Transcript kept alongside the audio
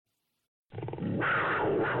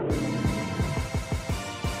You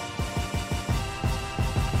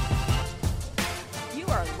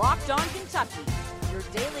are Locked On Kentucky, your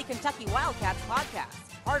daily Kentucky Wildcats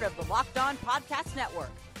podcast, part of the Locked On Podcast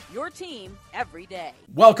Network, your team every day.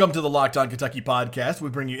 Welcome to the Locked On Kentucky podcast. We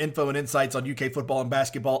bring you info and insights on UK football and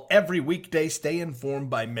basketball every weekday. Stay informed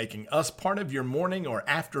by making us part of your morning or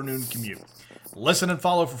afternoon commute. Listen and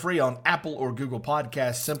follow for free on Apple or Google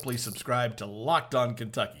Podcasts. Simply subscribe to Locked On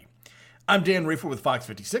Kentucky. I'm Dan Reefer with Fox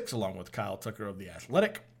 56, along with Kyle Tucker of The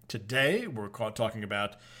Athletic. Today, we're talking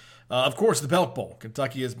about, of course, the Belk Bowl.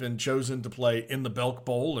 Kentucky has been chosen to play in the Belk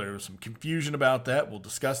Bowl. There's some confusion about that. We'll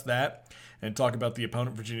discuss that and talk about the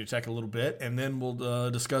opponent, Virginia Tech, a little bit. And then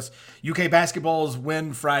we'll discuss UK basketball's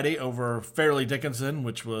win Friday over Fairleigh Dickinson,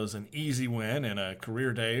 which was an easy win and a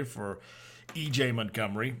career day for E.J.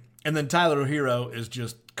 Montgomery. And then Tyler Herro is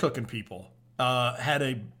just cooking people. Had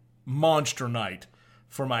a monster night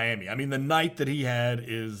for Miami. I mean, the night that he had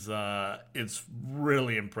is it's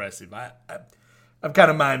really impressive. I'm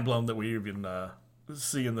kind of mind blown that we even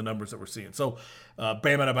seeing the numbers that we're seeing. So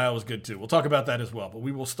Bam Adebayo was good too. We'll talk about that as well. But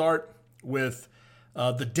we will start with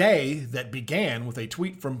the day that began with a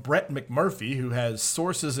tweet from Brett McMurphy, who has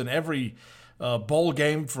sources in every bowl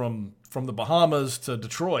game from the Bahamas to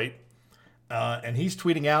Detroit. And he's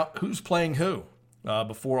tweeting out who's playing who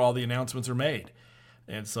before all the announcements are made.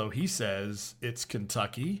 And so he says it's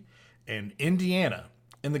Kentucky and Indiana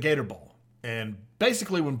in the Gator Bowl. And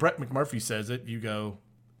basically when Brett McMurphy says it, you go,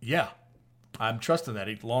 yeah, I'm trusting that.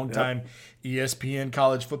 He's a longtime ESPN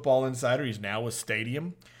college football insider. He's now with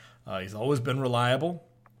Stadium. He's always been reliable.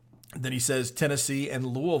 And then he says Tennessee and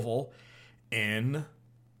Louisville in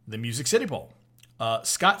the Music City Bowl.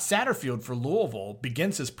 Scott Satterfield for Louisville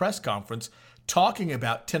begins his press conference talking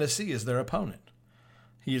about Tennessee as their opponent.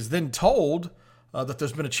 He is then told that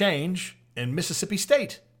there's been a change and Mississippi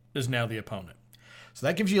State is now the opponent. So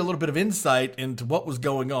that gives you a little bit of insight into what was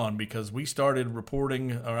going on, because we started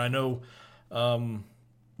reporting, or I know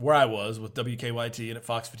where I was with WKYT and at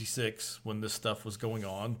Fox 56 when this stuff was going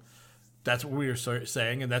on. That's what we were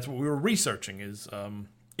saying, and that's what we were researching is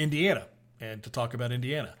Indiana, and to talk about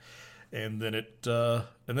Indiana. And then it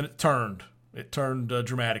turned. It turned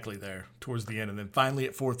dramatically there towards the end, and then finally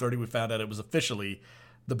at 4:30 we found out it was officially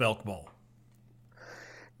the Belk Bowl.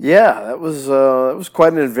 Yeah, that was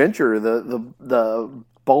quite an adventure. The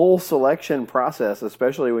bowl selection process,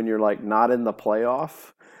 especially when you're like not in the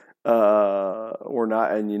playoff, or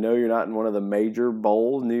not, and you're not in one of the major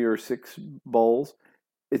bowls, New Year's Six bowls.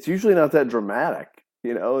 It's usually not that dramatic.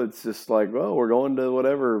 It's just like, well, we're going to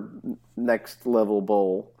whatever next level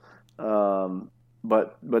bowl.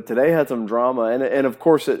 But today had some drama, and of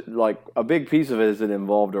course, a big piece of it is it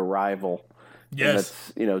involved a rival.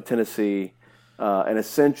 Yes, and that's Tennessee, and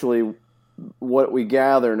essentially what we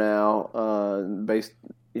gather now, based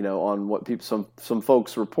on what some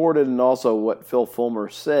folks reported, and also what Phil Fulmer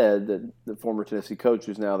said, that the former Tennessee coach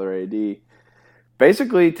who's now their AD.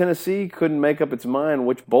 Basically, Tennessee couldn't make up its mind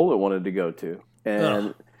which bowl it wanted to go to,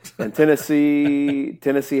 and Tennessee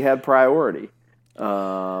had priority.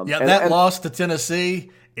 Loss to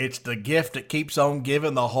Tennessee, it's the gift that keeps on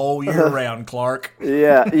giving the whole year round, Clark.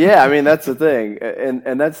 Yeah. I mean, that's the thing,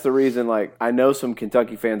 and that's the reason. Like, I know some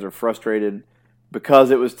Kentucky fans are frustrated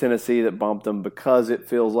because it was Tennessee that bumped them, because it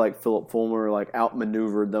feels like Philip Fulmer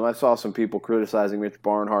outmaneuvered them. I saw some people criticizing Mitch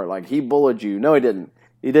Barnhart, like he bullied you. No, he didn't.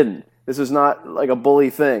 He didn't. This is not like a bully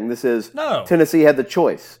thing. This is Tennessee had the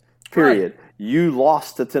choice. Period. Right. You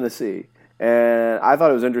lost to Tennessee. And I thought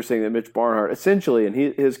it was interesting that Mitch Barnhart, essentially in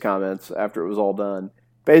his comments after it was all done,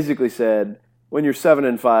 basically said, when you're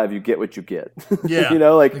 7-5, you get what you get. Yeah,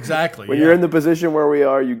 exactly. When you're in the position where we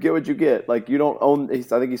are, you get what you get. Like, you don't own. I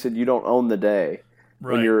think he said you don't own the day.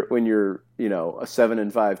 Right. When you're a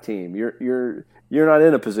 7-5 team. You're not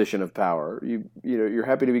in a position of power. You're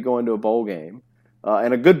happy to be going to a bowl game,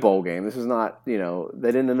 and a good bowl game. This is not they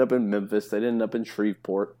didn't end up in Memphis. They didn't end up in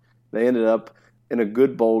Shreveport. They ended up in a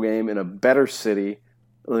good bowl game in a better city.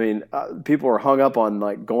 I mean, people are hung up on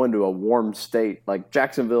going to a warm state. Like,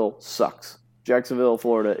 Jacksonville sucks. Jacksonville,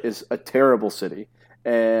 Florida is a terrible city,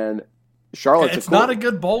 and Charlotte's it's not a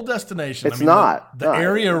good bowl destination. It's not. The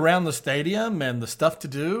area around the stadium and the stuff to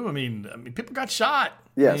do. I mean, people got shot.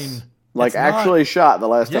 Yes, shot the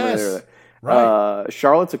last time they were there. Right.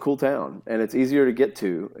 Charlotte's a cool town, and it's easier to get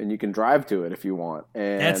to, and you can drive to it if you want.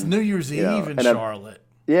 And it's New Year's Eve in Charlotte.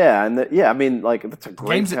 I mean, that's a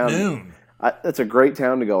great games town. At noon. That's a great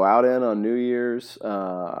town to go out in on New Year's.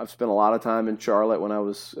 I've spent a lot of time in Charlotte when I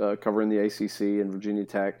was covering the ACC and Virginia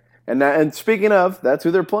Tech. And speaking of, that's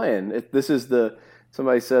who they're playing.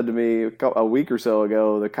 Somebody said to me a week or so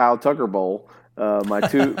ago, the Kyle Tucker Bowl. My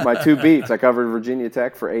two beats. I covered Virginia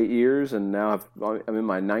Tech for 8 years, and now I'm in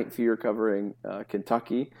my 9th year covering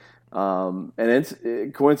Kentucky.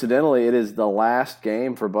 And coincidentally, it is the last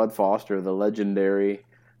game for Bud Foster, the legendary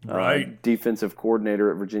defensive coordinator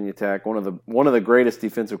at Virginia Tech, one of the greatest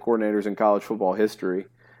defensive coordinators in college football history.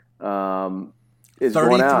 Is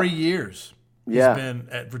 33 years he's been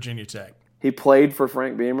at Virginia Tech. He played for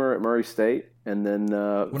Frank Beamer at Murray State, and then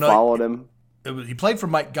followed him. He played for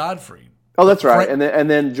Mike Godfrey. Oh, that's right. And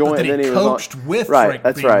then joined. But then he coached with Frank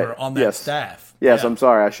Beamer on that staff. Yes, I'm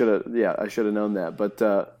sorry. I should have known that.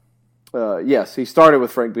 But yes, he started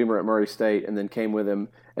with Frank Beamer at Murray State, and then came with him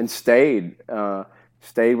and stayed.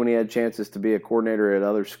 Stayed when he had chances to be a coordinator at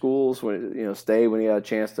other schools. Stayed when he had a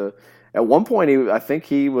chance to. At one point, I think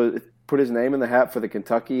he put his name in the hat for the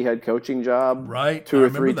Kentucky head coaching job. Right, 2 or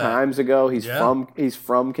 3 times ago. He's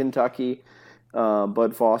from Kentucky.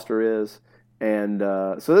 Bud Foster is. And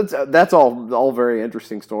so that's all very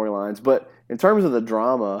interesting storylines. But in terms of the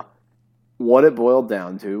drama, what it boiled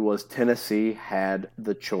down to was Tennessee had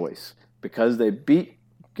the choice because they beat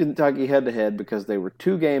Kentucky head-to-head because they were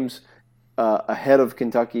 2 games ahead of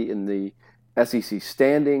Kentucky in the SEC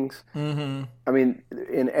standings. Mm-hmm. I mean,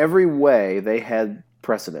 in every way, they had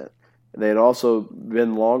precedent. They had also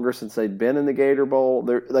been longer since they'd been in the Gator Bowl.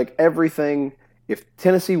 They're like everything. If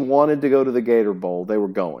Tennessee wanted to go to the Gator Bowl, they were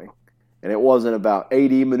going. And it wasn't about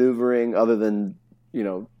AD maneuvering other than,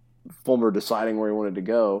 Fulmer deciding where he wanted to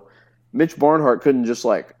go. Mitch Barnhart couldn't just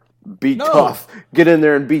be tough, get in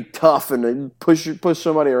there and be tough and then push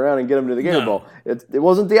somebody around and get them to the Gator Bowl. It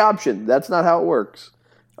wasn't the option. That's not how it works.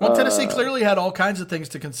 Well, Tennessee clearly had all kinds of things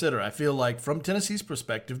to consider. I feel like from Tennessee's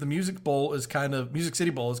perspective, the Music City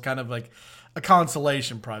Bowl is kind of like a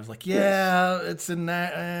consolation prize. Like, it's in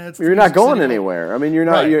that. You're not going anywhere. I mean, you're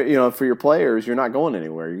not. For your players, you're not going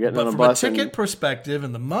anywhere. You're getting on a bus. But from a ticket perspective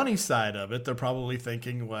and the money side of it, they're probably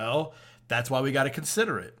thinking, well, that's why we got to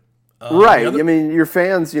consider it. Right. I mean, your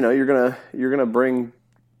fans. You're gonna bring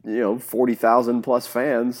 40,000 plus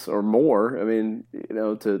fans or more. I mean,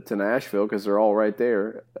 to Nashville because they're all right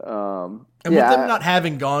there. And with them not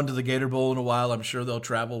having gone to the Gator Bowl in a while, I'm sure they'll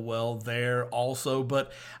travel well there also.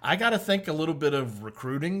 But I got to think a little bit of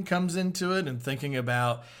recruiting comes into it and thinking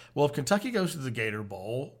about, well, if Kentucky goes to the Gator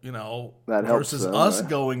Bowl, that versus us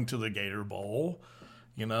going to the Gator Bowl,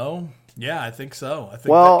 I think so.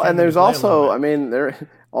 And there's also,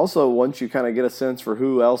 also once you kind of get a sense for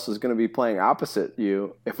who else is going to be playing opposite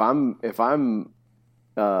you, if I'm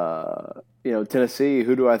Tennessee,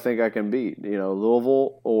 who do I think I can beat?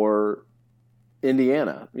 Louisville or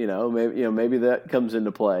Indiana? Maybe that comes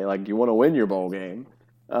into play. Like you want to win your bowl game.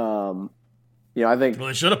 I think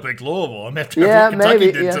they should have picked Louisville. What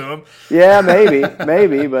Kentucky did to them. Yeah,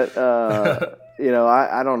 maybe, but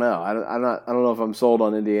I don't know. I don't know if I'm sold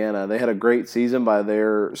on Indiana. They had a great season by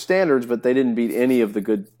their standards, but they didn't beat any of the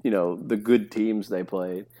good teams they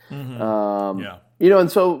played. Mm-hmm.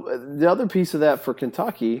 And so the other piece of that for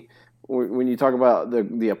Kentucky, when you talk about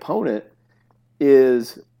the opponent,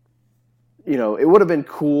 is it would have been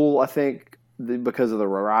cool, I think, because of the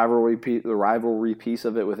rivalry piece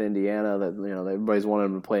of it with Indiana. That everybody's wanted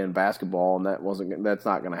them to play in basketball, and that's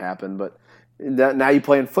not going to happen. But now you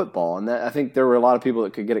play in football, and I think there were a lot of people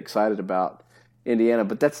that could get excited about Indiana,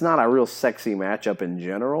 but that's not a real sexy matchup in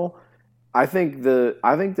general. I think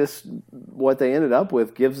this what they ended up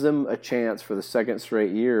with gives them a chance for the second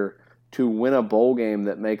straight year to win a bowl game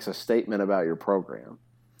that makes a statement about your program.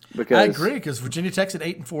 Because I agree, because Virginia Tech's an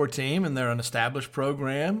 8-4 team, and they're an established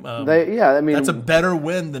program. That's a better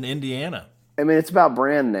win than Indiana. I mean, it's about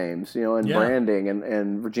brand names, and branding,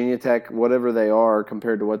 and Virginia Tech, whatever they are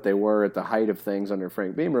compared to what they were at the height of things under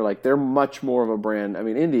Frank Beamer, they're much more of a brand. I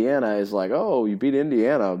mean, Indiana is like, oh, you beat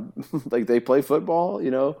Indiana, like they play football,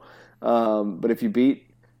 But if you beat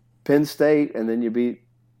Penn State and then you beat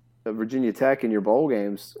Virginia Tech in your bowl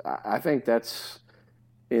games, I think that's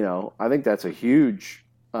a huge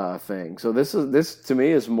thing. So this to me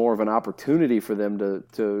is more of an opportunity for them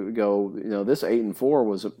to go. This 8-4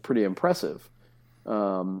 was pretty impressive.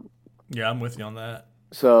 I'm with you on that.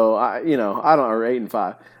 So I don't, or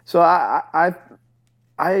 8-5. So I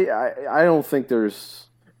don't think there's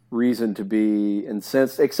reason to be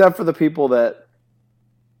incensed, except for the people that.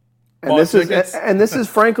 And this is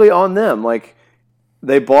frankly on them. Like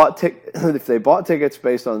they bought if they bought tickets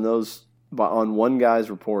based on on one guy's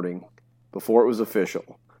reporting before it was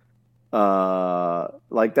official.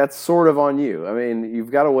 That's sort of on you. I mean,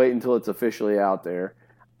 you've got to wait until it's officially out there.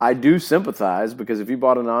 I do sympathize because if you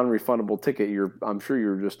bought a non-refundable ticket, I'm sure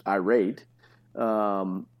you're just irate.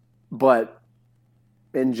 But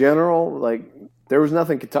in general, there was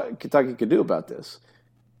nothing Kentucky could do about this.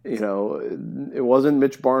 It wasn't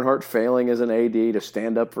Mitch Barnhart failing as an AD to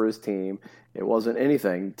stand up for his team. It wasn't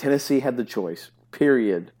anything. Tennessee had the choice,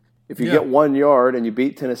 period. If you get 1 yard and you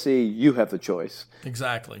beat Tennessee, you have the choice.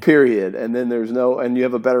 Exactly. Period. And then and you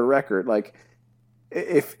have a better record. Like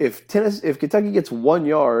if Kentucky gets 1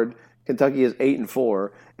 yard, Kentucky is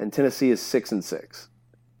 8-4, and Tennessee is 6-6.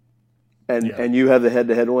 And you have the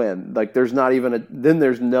head-to-head win. Like there's not even then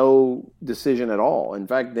there's no decision at all. In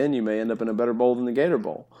fact, then you may end up in a better bowl than the Gator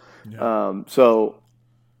Bowl. Yeah.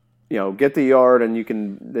 Get the yard, and you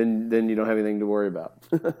can then you don't have anything to worry about.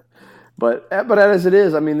 But as it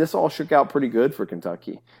is, I mean, this all shook out pretty good for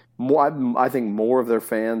Kentucky. I think more of their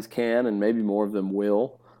fans can, and maybe more of them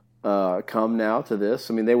will, come now to this.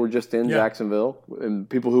 I mean, they were just in Jacksonville, and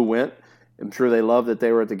people who went, I'm sure they loved that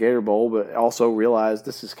they were at the Gator Bowl, but also realized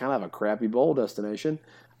this is kind of a crappy bowl destination,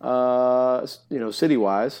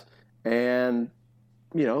 city-wise. And,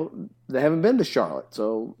 they haven't been to Charlotte,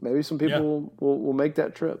 so maybe some people will make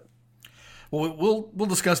that trip. Well, we'll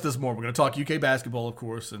discuss this more. We're going to talk UK basketball, of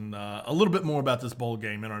course, and a little bit more about this bowl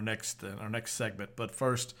game in our next segment. But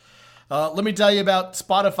first, let me tell you about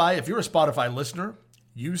Spotify. If you're a Spotify listener,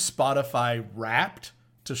 use Spotify Wrapped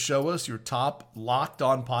to show us your top Locked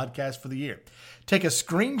On podcast for the year. Take a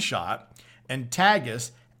screenshot and tag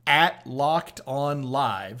us at Locked On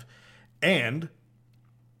Live, and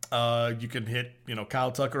you can hit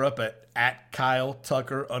Kyle Tucker up at Kyle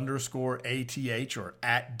Tucker _ATH or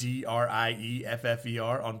at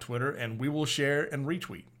DRIEFFER on Twitter, and we will share and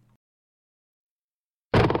retweet.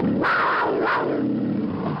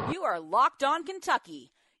 You are Locked On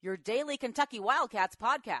Kentucky, your daily Kentucky Wildcats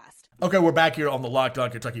podcast. Okay, we're back here on the Locked On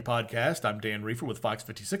Kentucky podcast. I'm Dan Reefer with Fox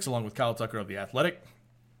 56, along with Kyle Tucker of The Athletic.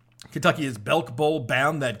 Kentucky is Belk Bowl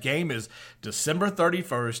bound. That game is December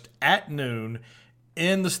 31st at noon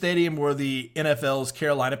in the stadium where the NFL's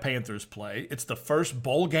Carolina Panthers play. It's the first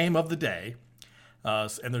bowl game of the day,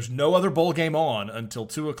 and there's no other bowl game on until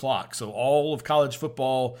 2 o'clock. So all of college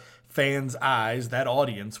football fans' eyes, that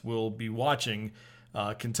audience, will be watching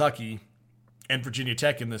Kentucky and Virginia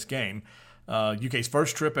Tech in this game. UK's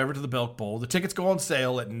first trip ever to the Belk Bowl. The tickets go on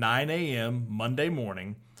sale at 9 a.m. Monday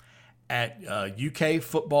morning at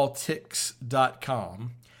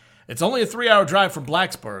ukfootballtix.com. It's only a 3-hour drive from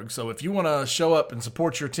Blacksburg, so if you want to show up and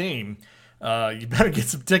support your team, you better get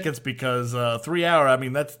some tickets because 3 hour, I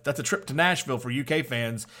mean, that's a trip to Nashville for UK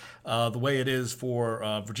fans, the way it is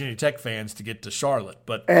for Virginia Tech fans to get to Charlotte.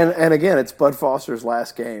 But and again, it's Bud Foster's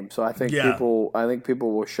last game, so I think people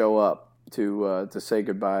will show up to say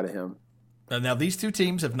goodbye to him. Now these two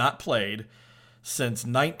teams have not played since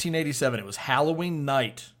 1987. It was Halloween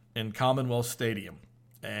night in Commonwealth Stadium,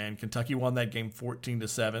 and Kentucky won that game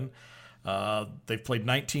 14-7. They've played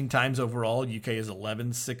 19 times overall. UK is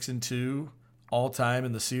 11-6-2 all time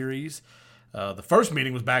in the series. The first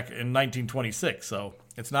meeting was back in 1926, so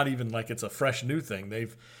it's not even like it's a fresh new thing.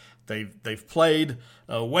 They've played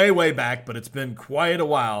way back, but it's been quite a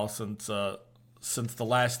while since the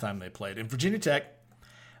last time they played. In Virginia Tech,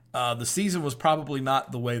 the season was probably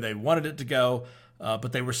not the way they wanted it to go,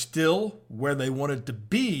 but they were still where they wanted to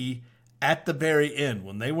be at the very end.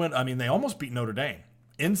 When they went, I mean, they almost beat Notre Dame.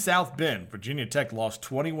 In South Bend, Virginia Tech lost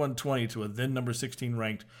 21-20 to a then number 16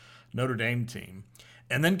 ranked Notre Dame team,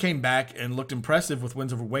 and then came back and looked impressive with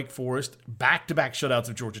wins over Wake Forest, back-to-back shutouts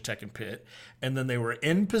of Georgia Tech and Pitt, and then they were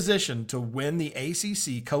in position to win the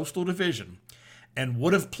ACC Coastal Division and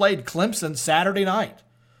would have played Clemson Saturday night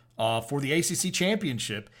for the ACC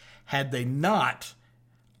championship had they not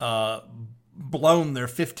blown their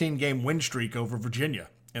 15-game win streak over Virginia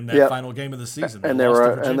in that final game of the season. And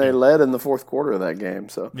they led in the fourth quarter of that game.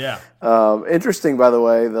 So yeah, interesting. By the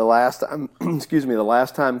way, the last time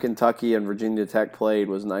Kentucky and Virginia Tech played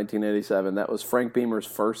was 1987. That was Frank Beamer's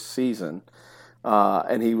first season,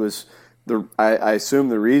 and he was I assume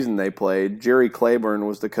the reason they played. Jerry Claiborne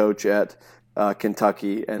was the coach at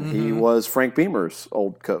Kentucky, and he was Frank Beamer's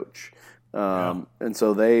old coach. And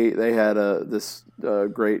so they had this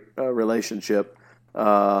great relationship,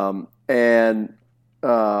 so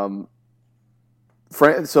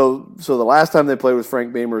the last time they played was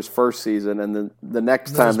Frank Beamer's first season, and then the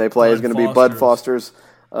next time they play is going to be Bud Foster's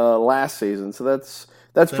last season. So that's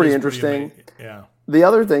pretty interesting. Yeah. The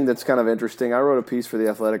other thing that's kind of interesting, I wrote a piece for The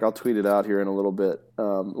Athletic. I'll tweet it out here in a little bit.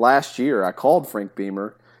 Last year, I called Frank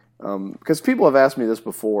Beamer because people have asked me this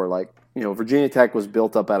before. Like, Virginia Tech was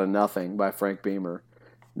built up out of nothing by Frank Beamer,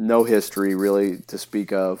 no history really to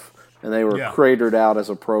speak of. And they were cratered out as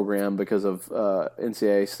a program because of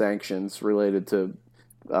NCAA sanctions related to,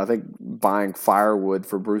 I think, buying firewood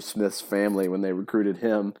for Bruce Smith's family when they recruited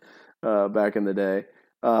him back in the day.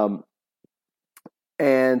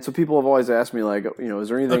 And so people have always asked me, like, is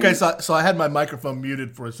there anything? Okay, so I had my microphone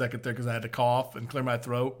muted for a second there because I had to cough and clear my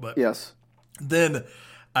throat. But yes. Then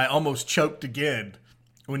I almost choked again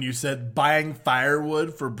when you said buying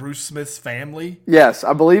firewood for Bruce Smith's family. Yes,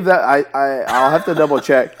 I believe that. I'll have to double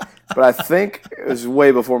check, but I think it was way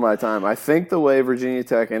before my time. I think the way Virginia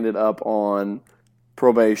Tech ended up on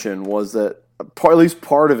probation was that, at least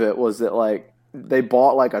part of it was that, like, they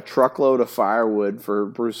bought like a truckload of firewood for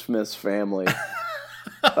Bruce Smith's family.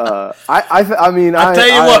 I mean, I tell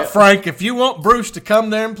you what, Frank, if you want Bruce to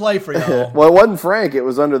come there and play for y'all. Well, it wasn't Frank. It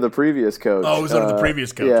was under the previous coach. Oh, it was under the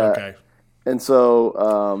previous coach. Yeah. Okay. And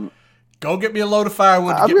so, go get me a load of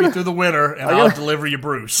firewood to get me through the winter, and I'll deliver you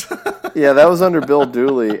Bruce. Yeah, that was under Bill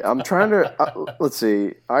Dooley. I'm trying to let's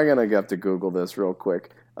see. I'm gonna have to Google this real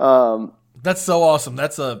quick. That's so awesome.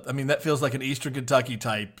 That feels like an Eastern Kentucky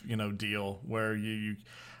type, deal where you.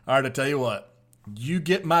 All right, I tell you what. You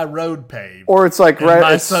get my road paved, or it's like right.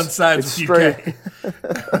 My son signs with UK.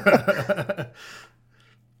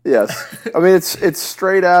 Yes, I mean it's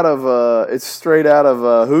straight out of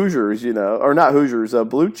Hoosiers, or not Hoosiers,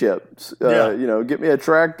 Blue Chips. Get me a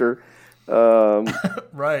tractor.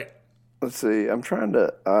 Right. Let's see. I'm trying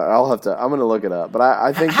to. I'm going to look it up, but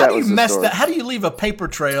I think how that do was you the story. How do you leave a paper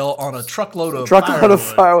trail on a truckload of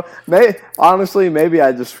firewood? Honestly, maybe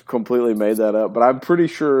I just completely made that up, but I'm pretty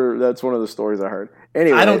sure that's one of the stories I heard.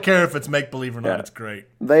 Anyway, I don't care if it's make believe or not. It's great.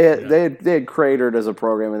 They had cratered as a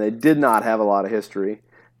program, and they did not have a lot of history.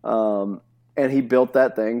 And he built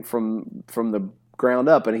that thing from the ground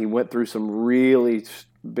up, and he went through some really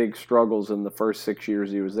big struggles in the first 6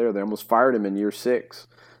 years he was there. They almost fired him in year 6.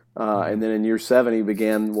 And then in year 7, he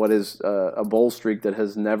began what is a bowl streak that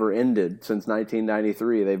has never ended since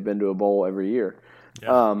 1993. They've been to a bowl every year.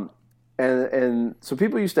 Yeah. And so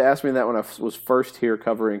people used to ask me that when I was first here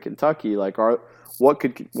covering Kentucky, like, what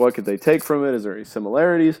could they take from it? Is there any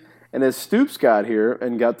similarities? And as Stoops got here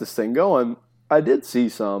and got this thing going, I did see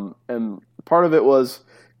some. And part of it was,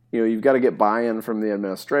 you've got to get buy-in from the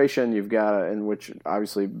administration. You've got to, and which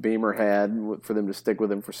obviously Beamer had for them to stick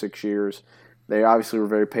with him for 6 years. They obviously were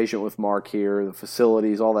very patient with Mark here, the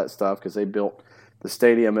facilities, all that stuff, because they built the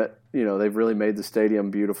stadium they've really made the stadium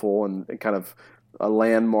beautiful and kind of a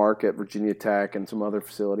landmark at Virginia Tech and some other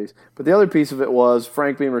facilities. But the other piece of it was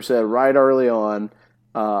Frank Beamer said right early on,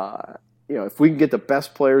 if we can get the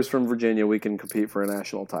best players from Virginia, we can compete for a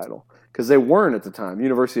national title. Because they weren't at the time.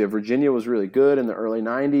 University of Virginia was really good in the early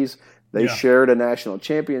 90s. They shared a national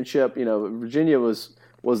championship. Virginia was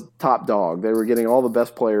top dog. They were getting all the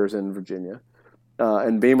best players in Virginia.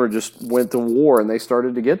 And Beamer just went to war, and they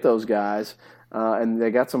started to get those guys. And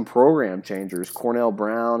they got some program changers, Cornell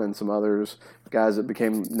Brown and some others, guys that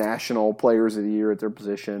became national players of the year at their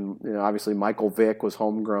position. Obviously Michael Vick was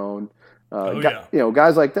homegrown.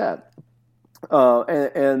 Guys like that.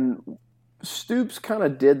 And Stoops kind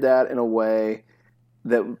of did that in a way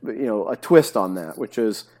that, a twist on that, which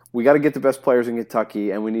is we got to get the best players in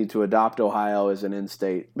Kentucky, and we need to adopt Ohio as an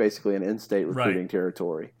in-state recruiting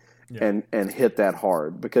territory. Yeah. And hit that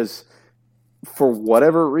hard, because for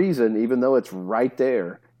whatever reason, even though it's right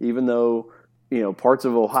there, even though parts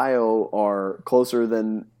of Ohio are closer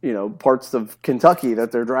than parts of Kentucky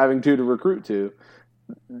that they're driving to recruit to,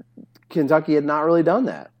 Kentucky had not really done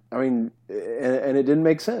that. I mean, and it didn't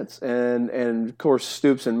make sense. And of course,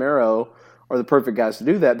 Stoops and Marrow are the perfect guys to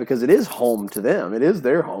do that because it is home to them. It is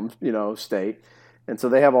their home, state, and so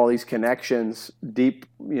they have all these connections, deep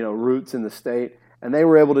roots in the state. And they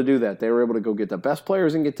were able to do that. They were able to go get the best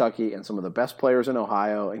players in Kentucky and some of the best players in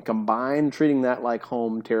Ohio and combine treating that like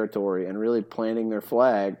home territory and really planting their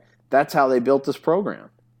flag. That's how they built this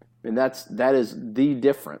program. I mean, that is the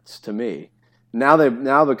difference to me. Now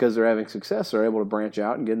because they're having success, they're able to branch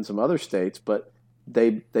out and get in some other states, but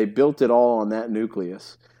they built it all on that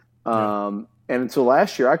nucleus. Yeah. And so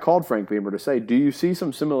last year I called Frank Beamer to say, do you see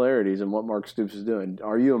some similarities in what Mark Stoops is doing?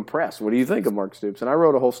 Are you impressed? What do you think of Mark Stoops? And I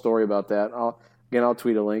wrote a whole story about that. I'll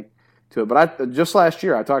tweet a link to it. But just last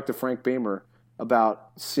year, I talked to Frank Beamer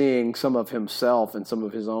about seeing some of himself and some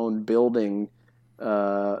of his own building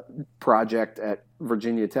project at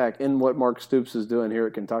Virginia Tech in what Mark Stoops is doing here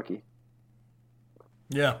at Kentucky.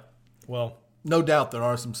 Yeah, well, no doubt there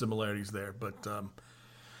are some similarities there. But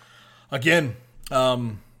again,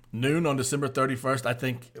 noon on December 31st, I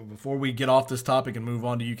think before we get off this topic and move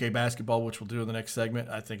on to UK basketball, which we'll do in the next segment,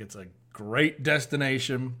 I think it's a great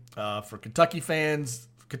destination for Kentucky fans.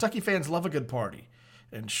 Kentucky fans love a good party.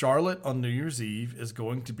 And Charlotte on New Year's Eve is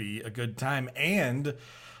going to be a good time. And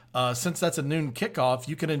since that's a noon kickoff,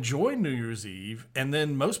 you can enjoy New Year's Eve. And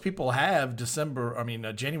then most people have January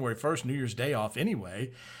 1st, New Year's Day off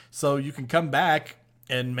anyway. So you can come back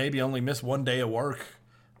and maybe only miss one day of work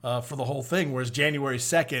for the whole thing, whereas January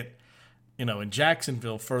 2nd, in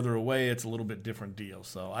Jacksonville, further away, it's a little bit different deal.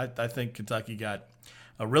 So I think Kentucky got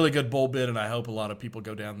a really good bowl bid, and I hope a lot of people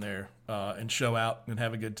go down there and show out and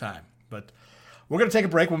have a good time. But we're going to take a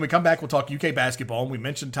break. When we come back, we'll talk UK basketball. And we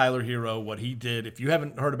mentioned Tyler Hero, what he did. If you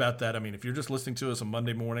haven't heard about that, if you're just listening to us on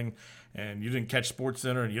Monday morning and you didn't catch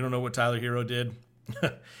SportsCenter and you don't know what Tyler Hero did,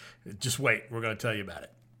 just wait. We're going to tell you about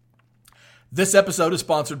it. This episode is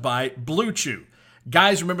sponsored by Blue Chew.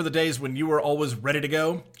 Guys, remember the days when you were always ready to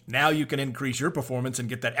go? Now you can increase your performance and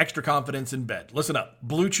get that extra confidence in bed. Listen up,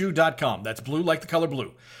 BlueChew.com. That's blue like the color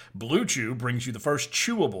blue. Blue Chew brings you the first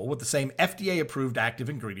chewable with the same FDA-approved active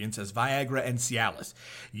ingredients as Viagra and Cialis.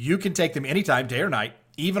 You can take them anytime, day or night,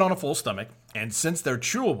 even on a full stomach. And since they're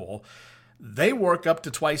chewable, they work up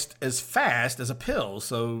to twice as fast as a pill,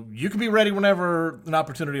 so you can be ready whenever an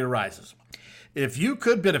opportunity arises. If you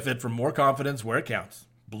could benefit from more confidence where it counts,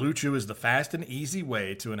 Blue Chew is the fast and easy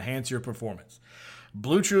way to enhance your performance.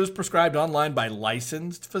 Blue Chew is prescribed online by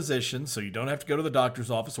licensed physicians, so you don't have to go to the doctor's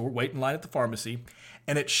office or wait in line at the pharmacy,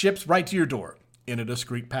 and it ships right to your door in a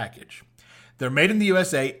discreet package. They're made in the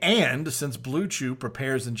USA, and since Blue Chew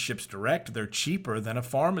prepares and ships direct, they're cheaper than a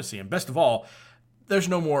pharmacy. And best of all, there's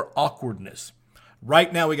no more awkwardness.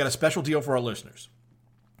 Right now, we got a special deal for our listeners.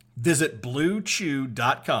 Visit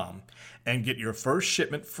BlueChew.com and get your first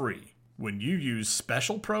shipment free when you use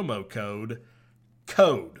special promo code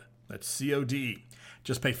CODE. That's C-O-D-E.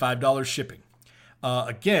 Just pay $5 shipping.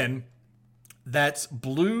 Again, that's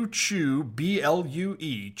Blue Chew,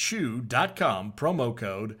 B-L-U-E, chew.com, promo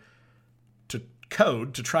code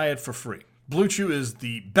to try it for free. Blue Chew is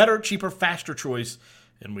the better, cheaper, faster choice,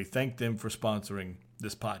 and we thank them for sponsoring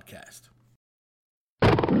this podcast.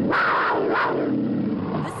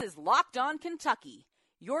 This is Locked On Kentucky,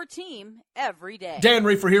 your team every day. Dan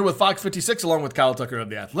Reefer here with Fox 56, along with Kyle Tucker of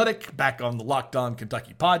The Athletic, back on the Locked On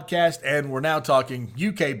Kentucky podcast, and we're now talking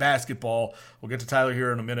UK basketball. We'll get to Tyler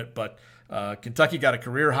here in a minute, but Kentucky got a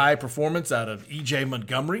career-high performance out of E.J.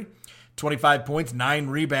 Montgomery, 25 points, 9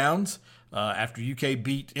 rebounds, after UK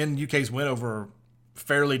beat in UK's win over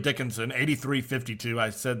Fairleigh Dickinson, 83-52. I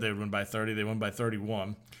said they would win by 30. They won by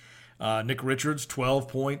 31. Nick Richards, 12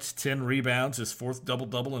 points, 10 rebounds, his fourth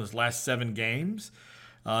double-double in his last 7 games.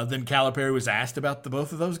 Then Calipari was asked about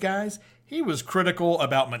both of those guys. He was critical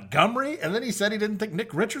about Montgomery, and then he said he didn't think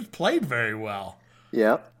Nick Richards played very well.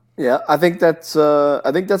 Yeah. I think that's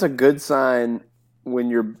a good sign when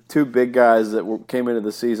your two big guys that came into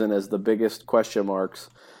the season as the biggest question marks,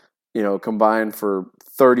 combined for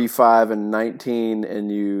 35 and 19,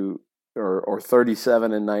 and or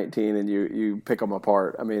 37 and 19, and you pick them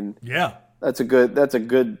apart. Yeah, that's a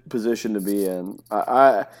good position to be in.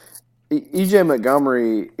 E.J.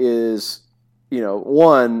 Montgomery is,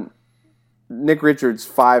 one, Nick Richards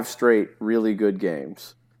 5 straight really good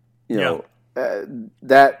games.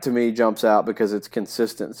 That to me jumps out because it's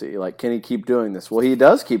consistency. Like, can he keep doing this? Well, he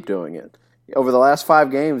does keep doing it. Over the last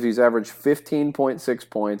 5 games, he's averaged 15.6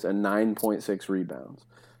 points and 9.6 rebounds.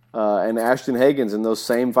 And Ashton Hagans in those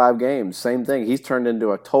same 5 games, same thing. He's turned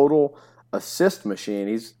into a total assist machine.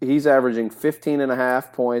 He's averaging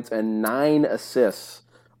 15.5 points and 9 assists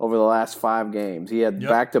over the last 5 games. He had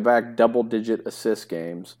back-to-back double-digit assist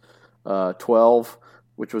games, 12,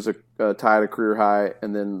 which was a tied a career high,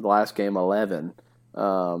 and then the last game 11.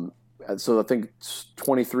 So I think it's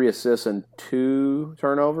 23 assists and 2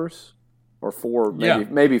 turnovers, or 4,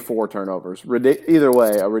 maybe 4 turnovers. Either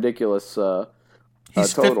way, a ridiculous.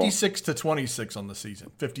 He's total. 56 to 26 on the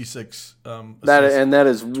season. 56. That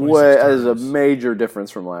is a major difference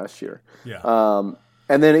from last year. Yeah.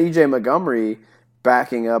 And then E.J. Montgomery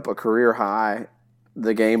backing up a career high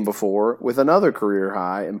the game before with another career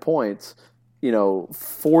high in points.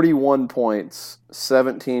 41 points,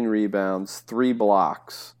 17 rebounds, 3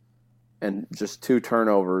 blocks, and just 2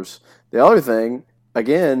 turnovers. The other thing,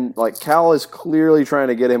 again, like Cal is clearly trying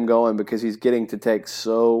to get him going because he's getting to take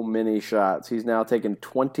so many shots. He's now taken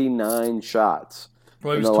 29 shots.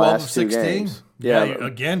 Well, he was 12 of 16. Yeah, he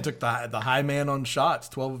again took the high man on shots,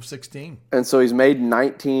 12 of 16. And so he's made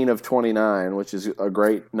 19 of 29, which is a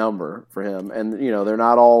great number for him. And, they're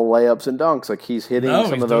not all layups and dunks. Like, he's hitting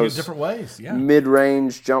some of those different ways. Yeah.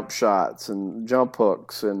 Mid-range jump shots and jump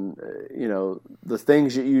hooks and, the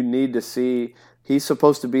things that you need to see. He's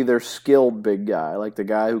supposed to be their skilled big guy, like the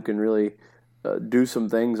guy who can really do some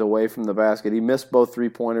things away from the basket. He missed both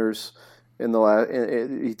 3-pointers in the last.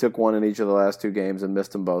 He took one in each of the last 2 games and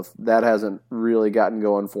missed them both. That hasn't really gotten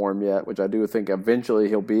going for him yet, which I do think eventually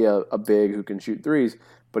he'll be a big who can shoot threes.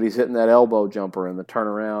 But he's hitting that elbow jumper and the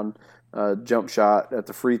turnaround jump shot at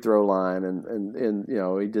the free throw line, and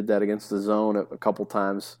he did that against the zone a couple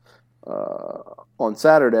times on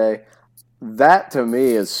Saturday. That to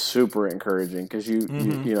me is super encouraging because you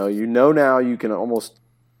know now you can almost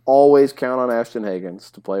always count on Ashton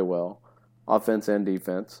Hagans to play well, offense and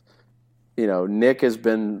defense. Nick has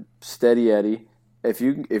been steady Eddie. If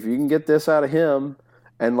you can get this out of him,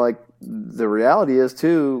 and like the reality is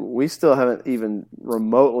too, we still haven't even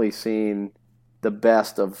remotely seen the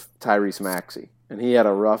best of Tyrese Maxey. And he had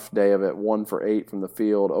a rough day of it, 1 for 8 from the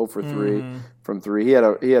field, 0 for 3 from 3. He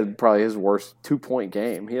had probably his worst 2-point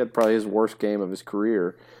game. He had probably his worst game of his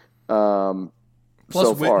career. Plus,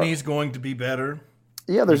 so Whitney's going to be better.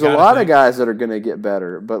 Yeah, there's a lot of guys that are going to get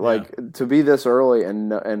better. But, to be this early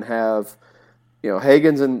and have,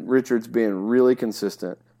 Hagans and Richards being really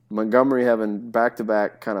consistent, Montgomery having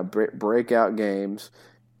back-to-back kind of breakout games,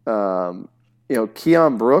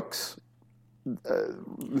 Keon Brooks,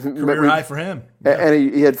 career high for him.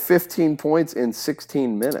 And he had 15 points in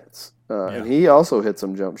 16 minutes. And he also hit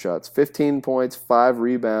some jump shots. 15 points, 5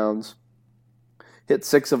 rebounds, hit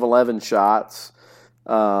 6 of 11 shots.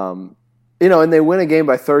 And they win a game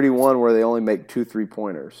by 31 where they only make 2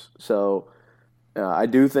 3-pointers. So I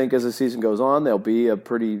do think as the season goes on, they'll be a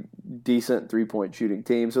pretty decent 3-point shooting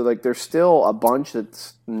team. So there's still a bunch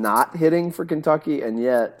that's not hitting for Kentucky, and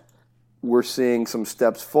yet we're seeing some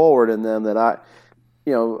steps forward in them that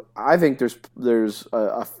I think there's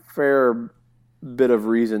a fair bit of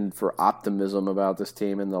reason for optimism about this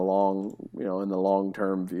team in the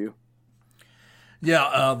long-term view.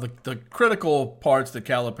 Yeah, the critical parts that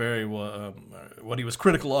Calipari what he was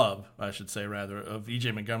critical of, I should say rather, of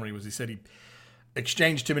E.J. Montgomery was he said he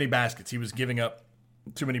exchanged too many baskets. He was giving up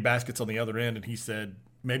too many baskets on the other end, and he said,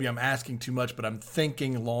 maybe I'm asking too much, but I'm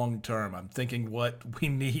thinking long term. I'm thinking what we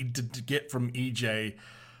need to get from EJ,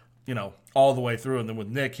 all the way through. And then with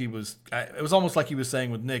Nick, it was almost like he was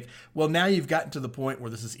saying with Nick, well, now you've gotten to the point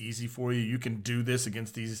where this is easy for you. You can do this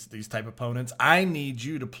against these type of opponents. I need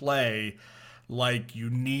you to play like you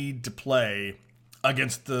need to play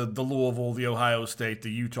against the Louisville, the Ohio State,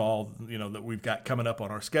 the Utah, that we've got coming up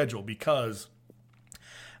on our schedule, because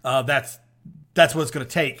that's what it's going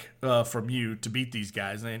to take from you to beat these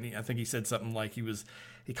guys. And I think he said something like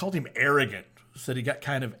he called him arrogant. Said he got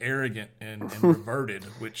kind of arrogant and reverted,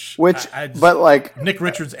 which Nick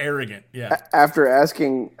Richards arrogant. Yeah. After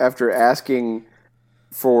asking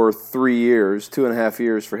for 3 years, 2.5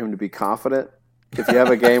 years for him to be confident, if you have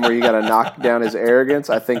a game where you got to knock down his arrogance,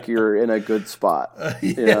 I think you're in a good spot.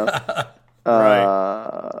 Right.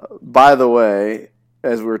 By the way,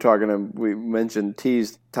 as we were talking, we mentioned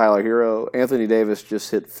teased Tyler Hero. Anthony Davis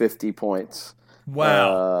just hit 50 points.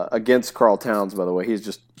 Wow. Against Karl Towns, by the way. He is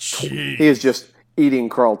just eating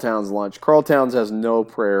Karl Towns' lunch. Karl Towns has no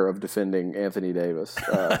prayer of defending Anthony Davis.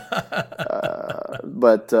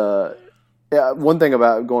 But one thing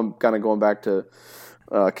about going back to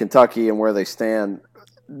Kentucky and where they stand,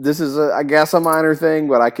 this is, I guess, a minor thing,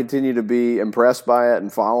 but I continue to be impressed by it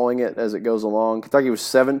and following it as it goes along. Kentucky was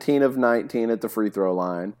 17 of 19 at the free throw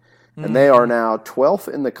line, and they are now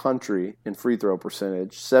 12th in the country in free throw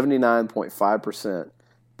percentage, 79.5%.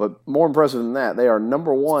 But more impressive than that, they are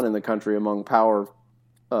number 1 in the country among power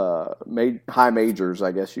high majors,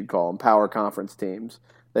 I guess you'd call them, power conference teams.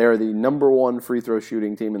 They are the number 1 free throw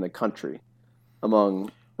shooting team in the country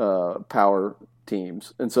among power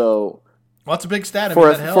teams. And so, well, that's a big stat.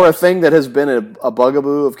 For a thing that has been a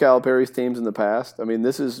bugaboo of Calipari's teams in the past, I mean,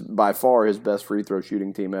 this is by far his best free throw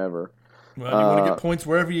shooting team ever. Well, you want to get points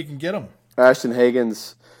wherever you can get them. Ashton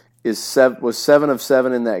Hagans was 7 of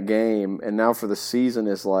 7 in that game, and now for the season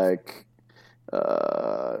is like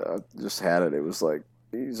I just had it. It was like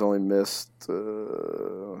he's only missed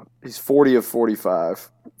he's 40 of 45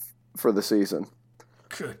 for the season.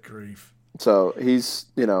 Good grief. So he's,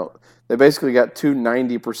 they basically got 2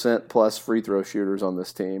 90% plus free throw shooters on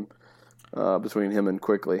this team between him and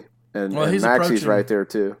Quickly. And Maxey's right there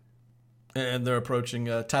too. And they're approaching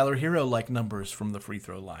Tyler Hero-like numbers from the free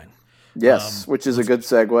throw line. Yes, which is a good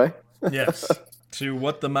segue. Yes, to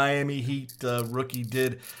what the Miami Heat rookie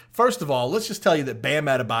did. First of all, let's just tell you that Bam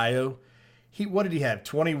Adebayo, what did he have?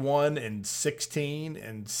 21 and 16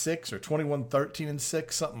 and 6, or 21, 13 and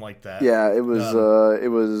 6, something like that. Yeah, it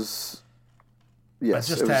was.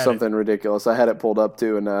 Yes, it was something ridiculous. I had it pulled up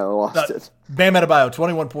too, and I lost it. Bam Adebayo,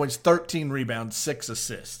 21 points, 13 rebounds, 6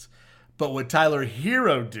 assists. But what Tyler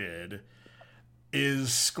Hero did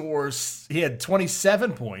is he had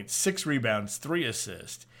 27 points, 6 rebounds, 3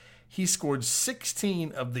 assists. He scored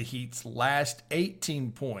 16 of the Heat's last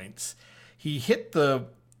 18 points. He hit the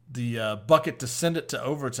bucket to send it to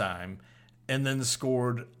overtime, and then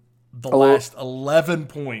scored the last 11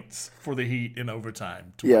 points for the Heat in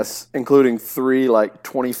overtime. Yes, including 3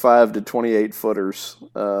 25 to 28 footers.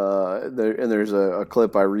 And there's a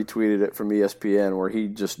clip, I retweeted it from ESPN, where he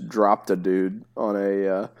just dropped a dude on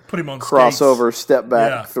a put him on crossover step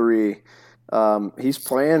back 3. He's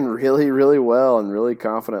playing really, really well and really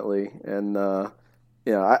confidently. And,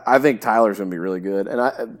 I think Tyler's going to be really good.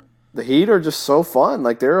 And the Heat are just so fun.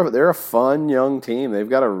 Like, they're a fun young team. They've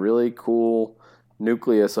got a really cool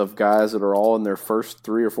nucleus of guys that are all in their first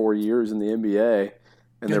 3 or 4 years in the NBA,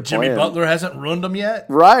 and they're Jimmy playing. Butler hasn't ruined them yet,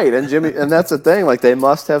 right? And that's the thing. Like, they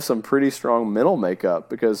must have some pretty strong mental makeup,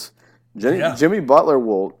 because Jimmy Butler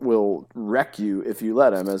will wreck you if you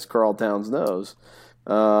let him, as Karl Towns knows.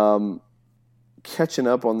 Catching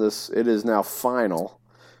up on this, it is now final.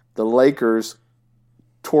 The Lakers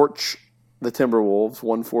torch the Timberwolves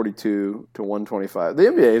 142 to 125. The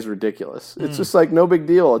NBA is ridiculous. It's just like no big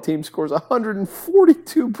deal. A team scores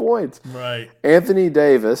 142 points. Right. Anthony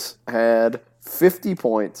Davis had 50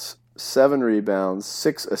 points, 7 rebounds,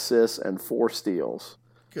 6 assists, and 4 steals.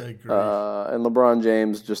 Good grief. And LeBron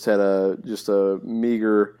James just had a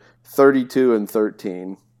meager 32 and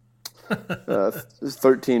 13.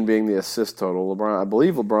 13 being the assist total. I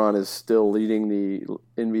believe LeBron is still leading the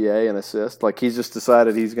NBA in assists. Like, he's just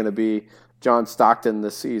decided he's going to be John Stockton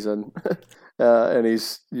this season, and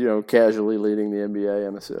he's casually leading the NBA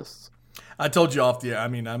in assists. I told you off the air. I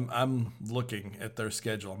mean, I'm looking at their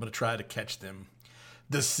schedule. I'm going to try to catch them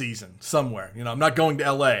this season somewhere. I'm not going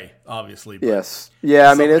to LA, obviously. But yes, yeah.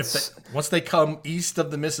 I mean, once they come east of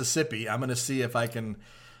the Mississippi, I'm going to see if I can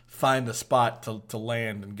find a spot to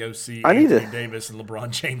land and go see Anthony Davis and LeBron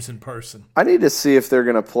James in person. I need to see if they're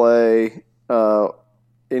going to play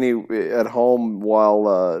any at home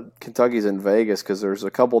while Kentucky's in Vegas, because there's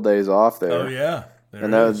a couple days off there. Oh yeah,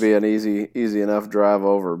 and that would be an easy enough drive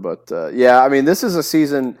over. But I mean, this is a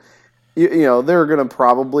season. There are going to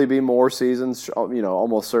probably be more seasons.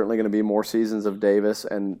 Almost certainly going to be more seasons of Davis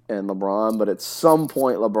and LeBron. But at some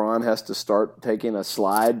point, LeBron has to start taking a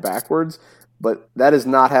slide backwards. But that is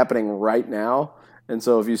not happening right now. And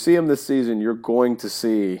so if you see him this season, you're going to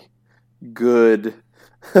see good.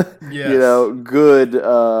 Good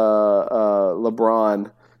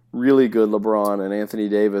LeBron, really good LeBron, and Anthony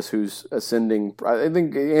Davis, who's ascending. I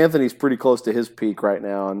think Anthony's pretty close to his peak right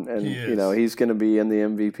now, and he's going to be in the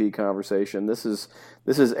MVP conversation. This is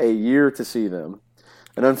a year to see them,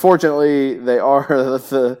 and unfortunately, they are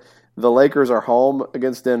the Lakers are home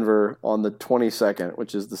against Denver on the 22nd,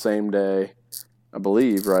 which is the same day. I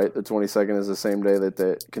believe, right? The 22nd is the same day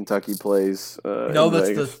that Kentucky plays.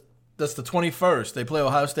 That's the 21st. They play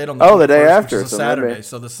Ohio State on the 21st, the day after, which is a Saturday.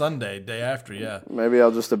 So the Sunday, day after, yeah. Maybe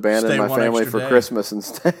I'll just abandon my family for Christmas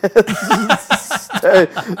instead.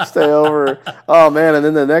 stay over. Oh, man, and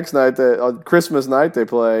then the next night, Christmas night, they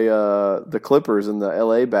play the Clippers in the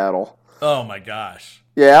L.A. battle. Oh, my gosh.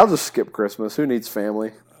 Yeah, I'll just skip Christmas. Who needs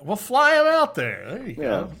family? Well, fly them out there. There you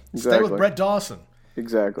go. Exactly. Stay with Brett Dawson.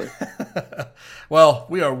 Exactly. Well,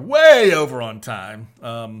 we are way over on time.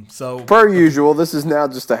 So per usual, this is now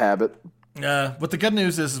just a habit. But the good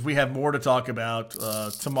news is we have more to talk about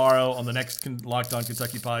tomorrow on the next Locked On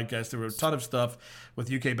Kentucky podcast. There were a ton of stuff with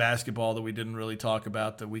UK basketball that we didn't really talk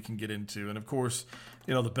about that we can get into. And, of course,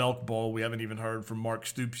 the Belk Bowl, we haven't even heard from Mark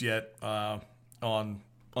Stoops yet on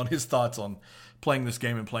his thoughts on playing this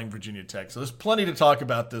game and playing Virginia Tech. So there's plenty to talk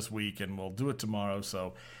about this week, and we'll do it tomorrow.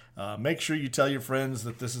 So make sure you tell your friends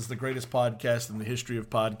that this is the greatest podcast in the history of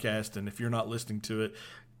podcasts, and if you're not listening to it,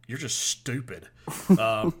 you're just stupid.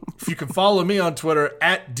 If you can follow me on Twitter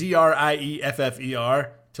at DRIEFFER,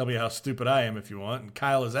 tell me how stupid I am if you want. And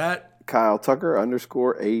Kyle is at Kyle Tucker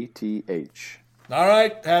 _ATH. All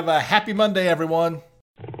right. Have a happy Monday, everyone.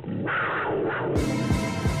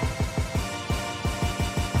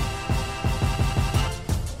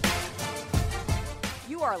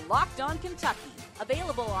 You are Locked On Kentucky.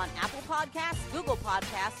 Available on Apple Podcasts, Google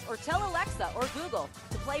Podcasts, or tell Alexa or Google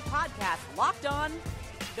to play podcast Locked On.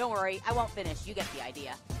 Don't worry, I won't finish. You get the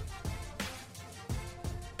idea.